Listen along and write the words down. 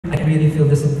I really feel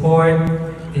the support,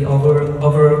 the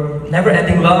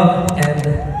never-ending love, and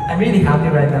I'm really happy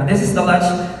right now. This is the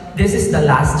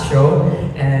last show,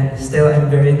 and still I'm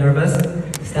very nervous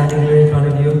standing here in front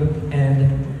of you. And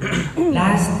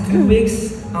last 2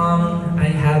 weeks,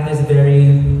 I had this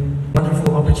very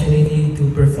wonderful opportunity to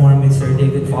perform with Sir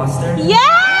David Foster.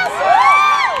 Yes!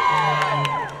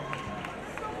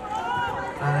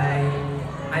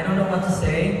 I don't know what to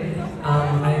say.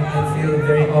 I feel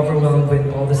very overwhelmed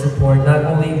with all the support, not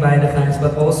only by the fans,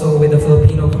 but also with the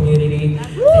Filipino community.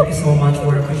 Thank you so much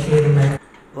for appreciating my...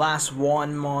 Last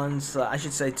 1 month, I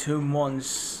should say 2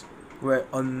 months, were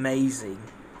amazing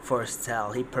for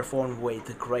Stell. He performed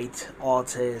with great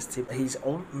artists. He's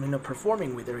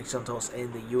performing with Eric Santos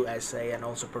in the USA and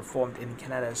also performed in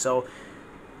Canada. So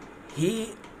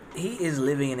he is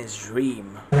living in his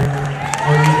dream. I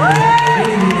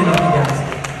really love you guys.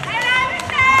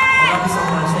 I love you so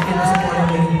much. Thank you for supporting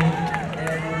me.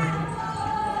 And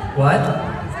what?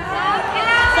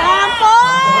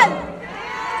 Sample!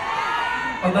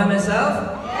 All by myself?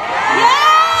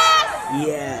 Yes!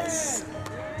 Yes.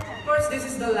 Of course, this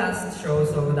is the last show,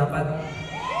 so dapat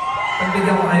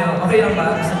pagbigyan ko kayo. Okay lang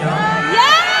ba? Gusto nyo?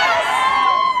 Yes!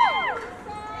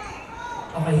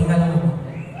 Okay, hinga lang ako.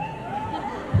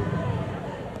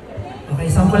 Okay,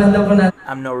 sample lang daw po natin.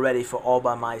 I'm not ready for all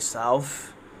by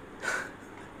myself.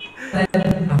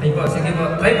 Okay po, sige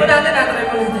po. Try po natin try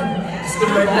po natin. Diyos ko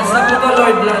Lord, last na po to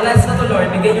Lord, last na to Lord.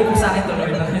 Bigay niyo po sa akin to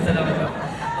Lord. Salamat po.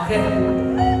 Okay.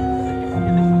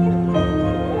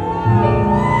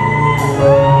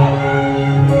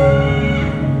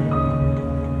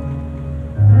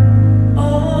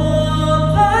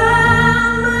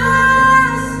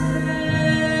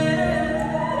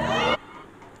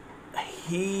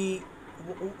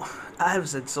 I have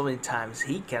said so many times,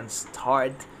 he can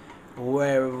start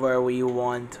wherever you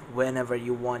want, whenever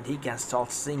you want. He can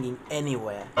start singing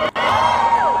anywhere.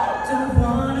 Don't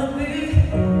wanna be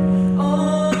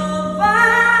all by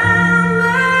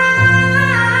myself.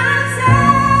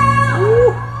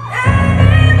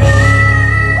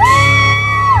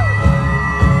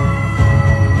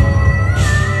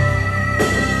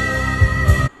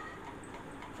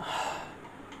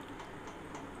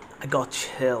 I got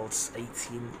chills,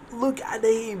 18. Look at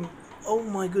him! Oh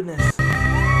my goodness.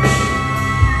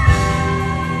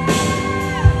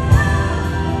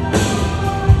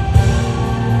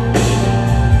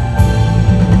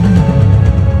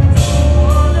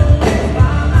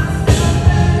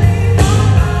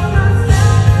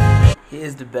 He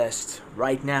is the best.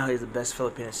 Right now he is the best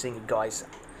Filipino singer, guys.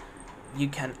 You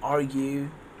can argue,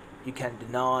 you can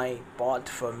deny, but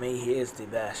for me he is the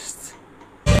best.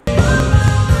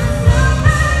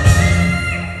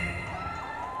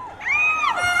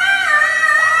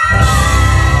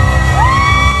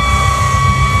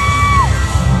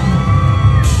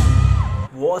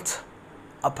 What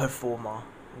a performer,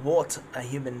 what a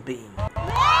human being.